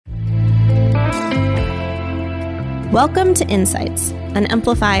Welcome to Insights, an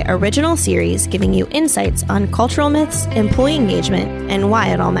Amplify original series giving you insights on cultural myths, employee engagement, and why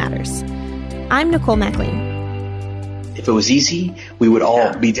it all matters. I'm Nicole MacLean. If it was easy, we would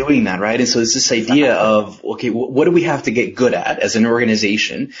all be doing that, right? And so it's this idea of, okay, what do we have to get good at as an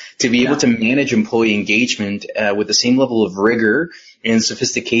organization to be able to manage employee engagement with the same level of rigor and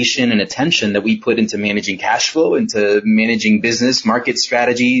sophistication and attention that we put into managing cash flow, into managing business, market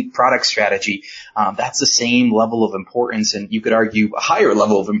strategy, product strategy. That's the same level of importance, and you could argue a higher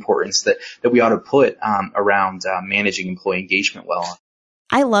level of importance that we ought to put around managing employee engagement well.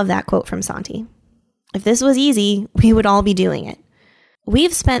 I love that quote from Santi. If this was easy, we would all be doing it.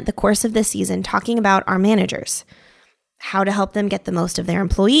 We've spent the course of this season talking about our managers, how to help them get the most of their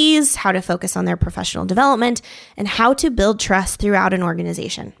employees, how to focus on their professional development, and how to build trust throughout an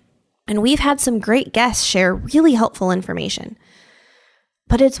organization. And we've had some great guests share really helpful information.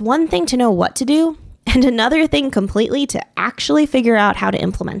 But it's one thing to know what to do, and another thing completely to actually figure out how to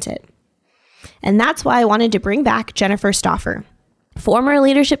implement it. And that's why I wanted to bring back Jennifer Stauffer, former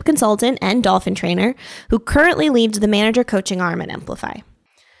leadership consultant and dolphin trainer who currently leads the manager coaching arm at Amplify.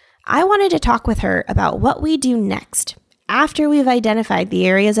 I wanted to talk with her about what we do next after we've identified the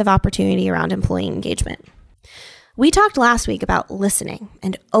areas of opportunity around employee engagement. We talked last week about listening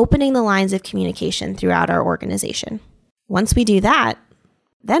and opening the lines of communication throughout our organization. Once we do that,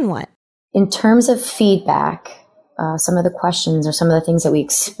 then what? In terms of feedback, some of the questions or some of the things that we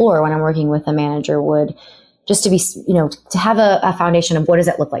explore when I'm working with a manager would just to be, to have a foundation of what does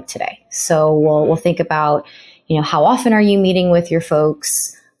that look like today. So we'll think about, how often are you meeting with your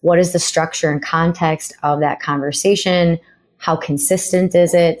folks? What is the structure and context of that conversation? How consistent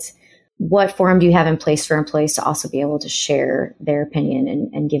is it? What forum do you have in place for employees to also be able to share their opinion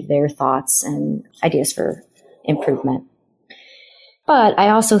and give their thoughts and ideas for improvement? But I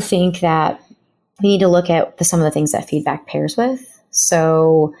also think that we need to look at some of the things that feedback pairs with.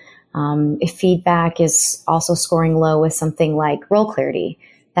 So if feedback is also scoring low with something like role clarity,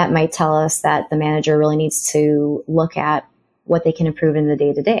 that might tell us that the manager really needs to look at what they can improve in the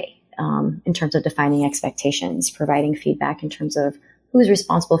day-to-day in terms of defining expectations, providing feedback in terms of who's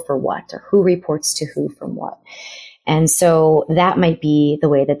responsible for what or who reports to who from what. And so that might be the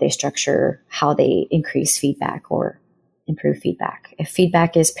way that they structure how they increase feedback or improve feedback. If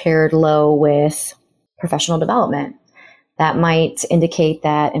feedback is paired low with professional development, that might indicate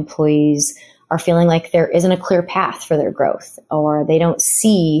that employees are feeling like there isn't a clear path for their growth, or they don't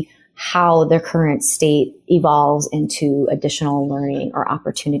see how their current state evolves into additional learning or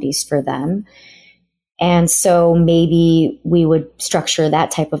opportunities for them. And so maybe we would structure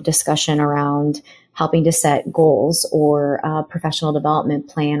that type of discussion around helping to set goals or a professional development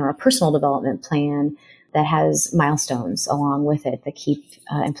plan or a personal development plan that has milestones along with it that keep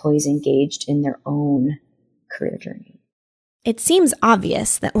employees engaged in their own career journey. It seems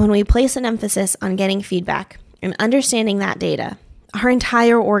obvious that when we place an emphasis on getting feedback and understanding that data, our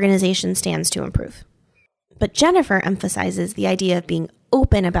entire organization stands to improve. But Jennifer emphasizes the idea of being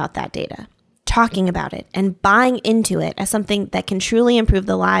open about that data, talking about it, and buying into it as something that can truly improve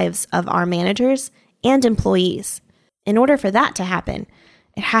the lives of our managers and employees. In order for that to happen,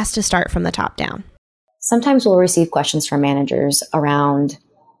 it has to start from the top down. Sometimes we'll receive questions from managers around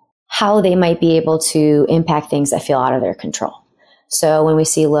how they might be able to impact things that feel out of their control. So when we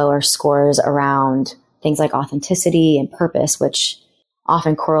see lower scores around things like authenticity and purpose, which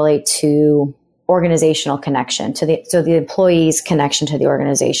often correlate to organizational connection, so the employee's connection to the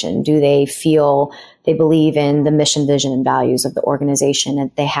organization. Do they feel they believe in the mission, vision, and values of the organization, and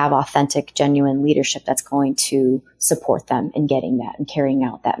they have authentic, genuine leadership that's going to support them in getting that and carrying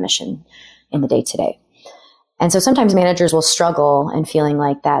out that mission in the day-to-day? And so sometimes managers will struggle and feeling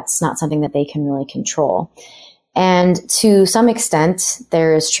like that's not something that they can really control. And to some extent,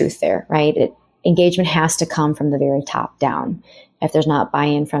 there is truth there, right? Engagement has to come from the very top down. If there's not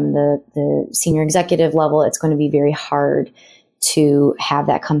buy-in from the senior executive level, it's going to be very hard to have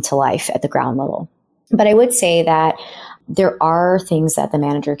that come to life at the ground level. But I would say that there are things that the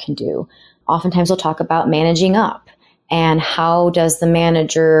manager can do. Oftentimes we'll talk about managing up and how does the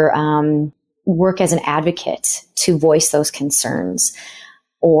manager work as an advocate to voice those concerns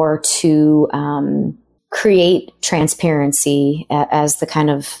or to create transparency as the kind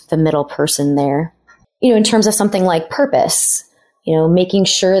of the middle person there. In terms of something like purpose, making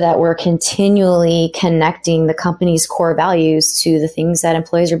sure that we're continually connecting the company's core values to the things that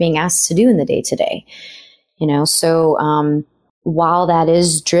employees are being asked to do in the day-to-day. So while that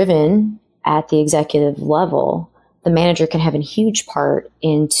is driven at the executive level, the manager can have a huge part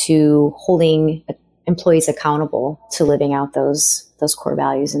into holding employees accountable to living out those core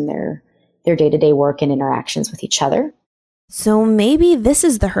values in their their day-to-day work and interactions with each other. So maybe this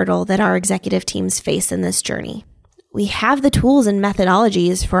is the hurdle that our executive teams face in this journey. We have the tools and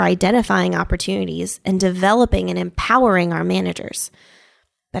methodologies for identifying opportunities and developing and empowering our managers.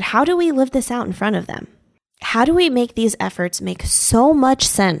 But how do we live this out in front of them? How do we make these efforts make so much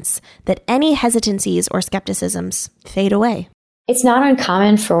sense that any hesitancies or skepticisms fade away? It's not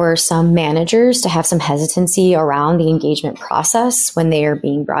uncommon for some managers to have some hesitancy around the engagement process when they are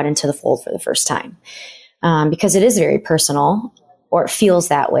being brought into the fold for the first time, because it is very personal, or it feels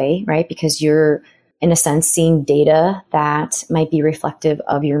that way, right? Because you're, in a sense, seeing data that might be reflective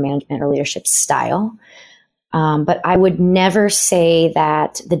of your management or leadership style. But I would never say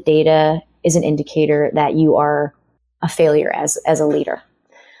that the data is an indicator that you are a failure as a leader.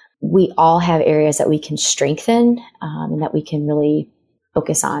 We all have areas that we can strengthen and that we can really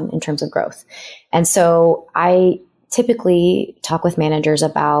focus on in terms of growth. And so I typically talk with managers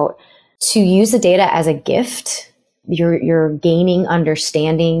about to use the data as a gift. You're gaining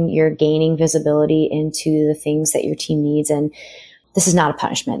understanding, you're gaining visibility into the things that your team needs. And this is not a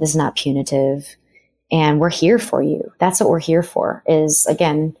punishment. This is not punitive. And we're here for you. That's what we're here for, is,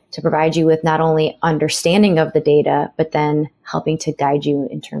 again, to provide you with not only understanding of the data, but then helping to guide you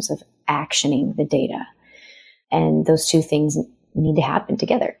in terms of actioning the data. And those two things need to happen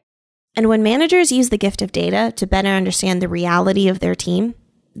together. And when managers use the gift of data to better understand the reality of their team,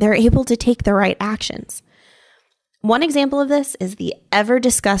 they're able to take the right actions. One example of this is the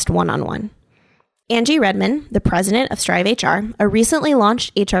ever-discussed one-on-one. Angie Redman, the president of Strive HR, a recently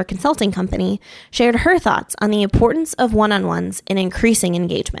launched HR consulting company, shared her thoughts on the importance of one-on-ones in increasing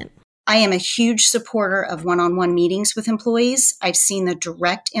engagement. I am a huge supporter of one-on-one meetings with employees. I've seen the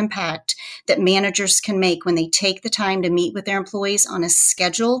direct impact that managers can make when they take the time to meet with their employees on a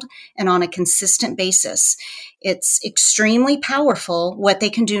scheduled and on a consistent basis. It's extremely powerful what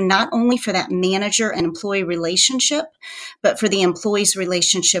they can do not only for that manager and employee relationship, but for the employee's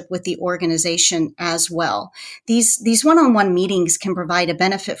relationship with the organization as well. These one-on-one meetings can provide a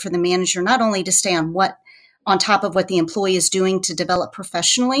benefit for the manager, not only to stay on top of what the employee is doing to develop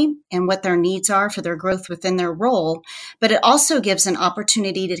professionally and what their needs are for their growth within their role, but it also gives an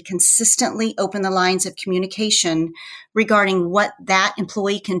opportunity to consistently open the lines of communication regarding what that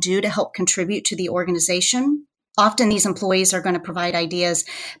employee can do to help contribute to the organization. Often these employees are going to provide ideas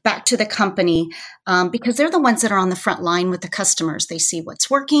back to the company because they're the ones that are on the front line with the customers. They see what's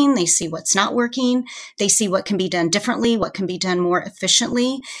working, they see what's not working, they see what can be done differently, what can be done more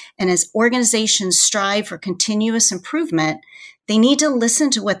efficiently. And as organizations strive for continuous improvement, they need to listen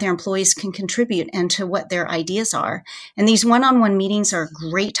to what their employees can contribute and to what their ideas are. And these one-on-one meetings are a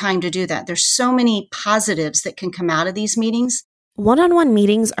great time to do that. There's so many positives that can come out of these meetings. One-on-one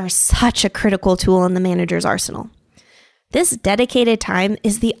meetings are such a critical tool in the manager's arsenal. This dedicated time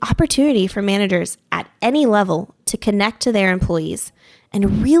is the opportunity for managers at any level to connect to their employees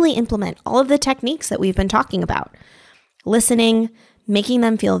and really implement all of the techniques that we've been talking about. Listening, making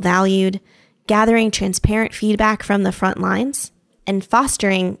them feel valued, gathering transparent feedback from the front lines, and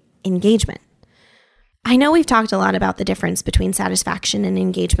fostering engagement. I know we've talked a lot about the difference between satisfaction and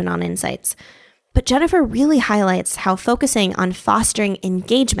engagement on Insights, but Jennifer really highlights how focusing on fostering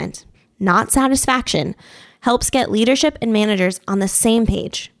engagement, not satisfaction, helps get leadership and managers on the same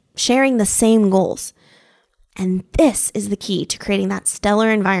page, sharing the same goals. And this is the key to creating that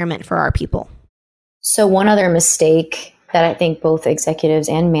stellar environment for our people. So one other mistake that I think both executives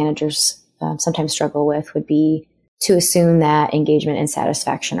and managers sometimes struggle with would be to assume that engagement and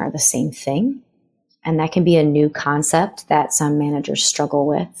satisfaction are the same thing. And that can be a new concept that some managers struggle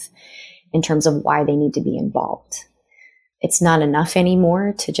with in terms of why they need to be involved. It's not enough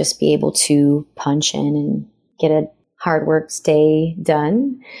anymore to just be able to punch in and get a hard work day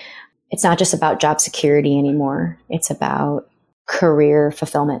done. It's not just about job security anymore. It's about career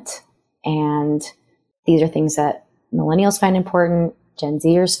fulfillment. And these are things that millennials find important, Gen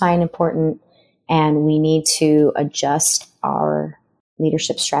Zers find important, and we need to adjust our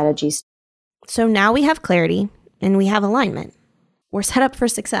leadership strategies. So now we have clarity and we have alignment. We're set up for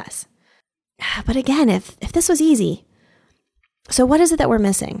success. But again, if this was easy, so what is it that we're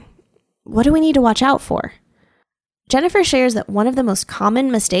missing? What do we need to watch out for? Jennifer shares that one of the most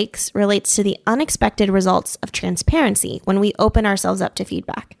common mistakes relates to the unexpected results of transparency when we open ourselves up to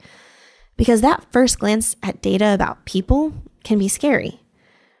feedback. Because that first glance at data about people can be scary.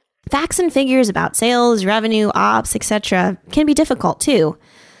 Facts and figures about sales, revenue, ops, etc. can be difficult too.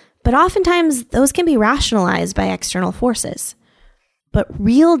 But oftentimes those can be rationalized by external forces. But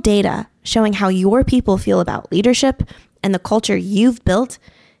real data showing how your people feel about leadership and the culture you've built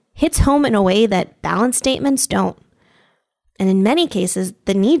hits home in a way that balance statements don't. And in many cases,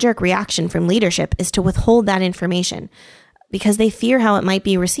 the knee-jerk reaction from leadership is to withhold that information because they fear how it might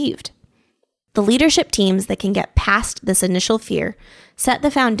be received. The leadership teams that can get past this initial fear set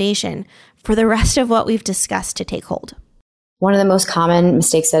the foundation for the rest of what we've discussed to take hold. One of the most common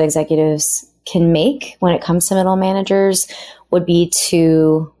mistakes that executives can make when it comes to middle managers would be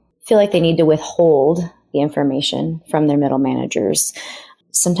to feel like they need to withhold the information from their middle managers.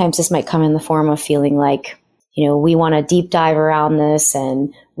 Sometimes this might come in the form of feeling like, we want to deep dive around this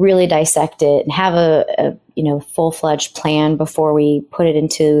and really dissect it and have a full-fledged plan before we put it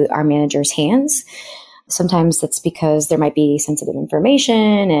into our manager's hands. Sometimes that's because there might be sensitive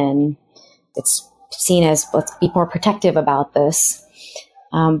information and it's seen as, let's be more protective about this.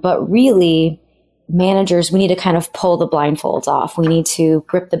 But really, managers, we need to kind of pull the blindfolds off. We need to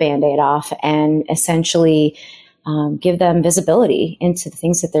rip the Band-Aid off and essentially give them visibility into the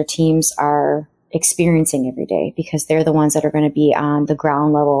things that their teams are experiencing every day, because they're the ones that are going to be on the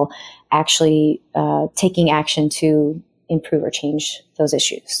ground level actually taking action to improve or change those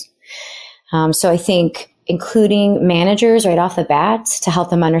issues. So I think including managers right off the bat to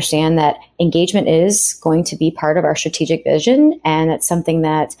help them understand that engagement is going to be part of our strategic vision, and it's something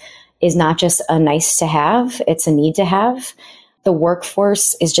that is not just a nice to have, it's a need to have. The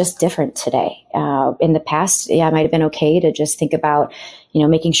workforce is just different today. In the past, it might have been okay to just think about,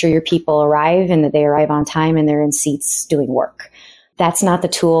 making sure your people arrive and that they arrive on time and they're in seats doing work. That's not the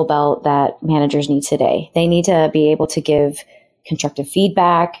tool belt that managers need today. They need to be able to give constructive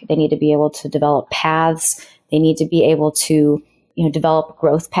feedback. They need to be able to develop paths. They need to be able to, develop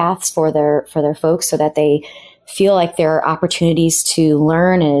growth paths for their folks so that they feel like there are opportunities to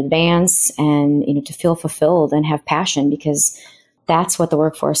learn and advance and, to feel fulfilled and have passion, because that's what the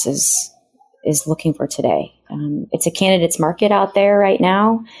workforce is looking for today. It's a candidate's market out there right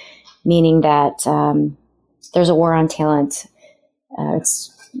now, meaning that there's a war on talent.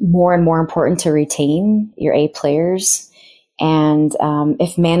 It's more and more important to retain your A players. And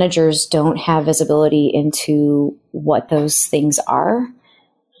if managers don't have visibility into what those things are,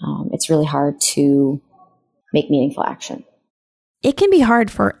 it's really hard to make meaningful action. It can be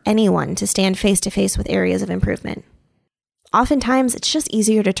hard for anyone to stand face-to-face with areas of improvement. Oftentimes, it's just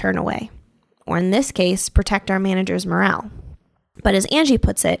easier to turn away, or in this case, protect our manager's morale. But as Angie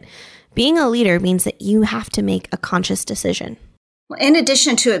puts it, being a leader means that you have to make a conscious decision. In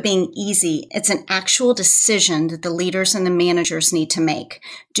addition to it being easy, it's an actual decision that the leaders and the managers need to make.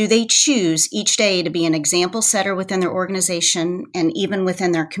 Do they choose each day to be an example setter within their organization and even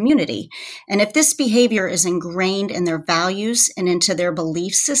within their community? And if this behavior is ingrained in their values and into their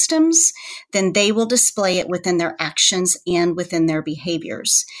belief systems, then they will display it within their actions and within their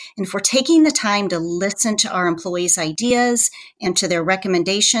behaviors. And if we're taking the time to listen to our employees' ideas and to their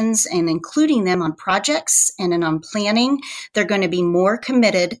recommendations and including them on projects and on planning, they're going to be more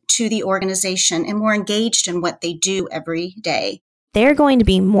committed to the organization and more engaged in what they do every day. They're going to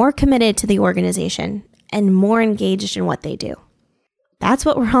be more committed to the organization and more engaged in what they do. That's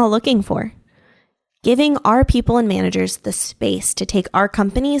what we're all looking for. Giving our people and managers the space to take our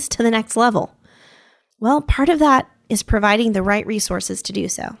companies to the next level. Well, part of that is providing the right resources to do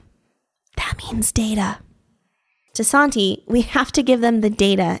so. That means data. To Santi, we have to give them the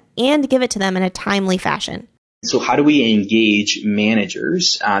data and give it to them in a timely fashion. So how do we engage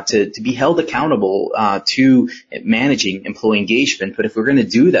managers to be held accountable to managing employee engagement? But if we're going to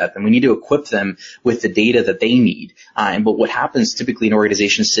do that, then we need to equip them with the data that they need. But what happens typically in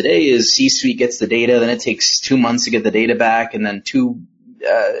organizations today is C-suite gets the data, then it takes 2 months to get the data back, and then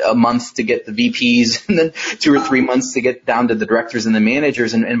a month to get the VPs, and then 2 or 3 months to get down to the directors and the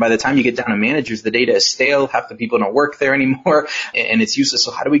managers. And by the time you get down to managers, the data is stale. Half the people don't work there anymore, and it's useless. So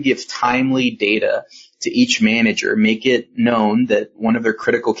how do we give timely data to each manager, make it known that one of their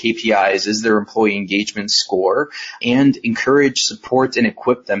critical KPIs is their employee engagement score, and encourage, support, and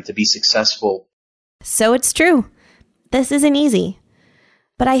equip them to be successful? So it's true. This isn't easy.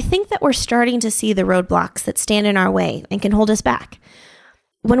 But I think that we're starting to see the roadblocks that stand in our way and can hold us back.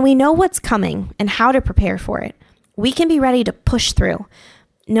 When we know what's coming and how to prepare for it, we can be ready to push through,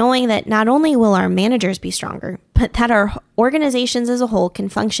 knowing that not only will our managers be stronger, but that our organizations as a whole can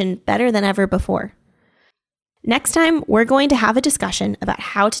function better than ever before. Next time, we're going to have a discussion about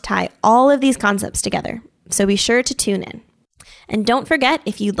how to tie all of these concepts together, so be sure to tune in. And don't forget,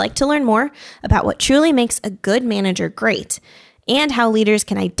 if you'd like to learn more about what truly makes a good manager great, and how leaders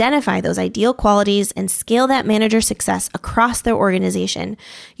can identify those ideal qualities and scale that manager success across their organization,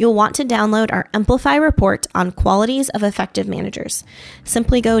 you'll want to download our Amplify report on qualities of effective managers.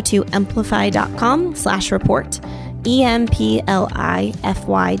 Simply go to amplify.com/report,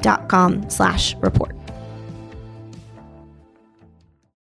 EMPLIFY.com/report.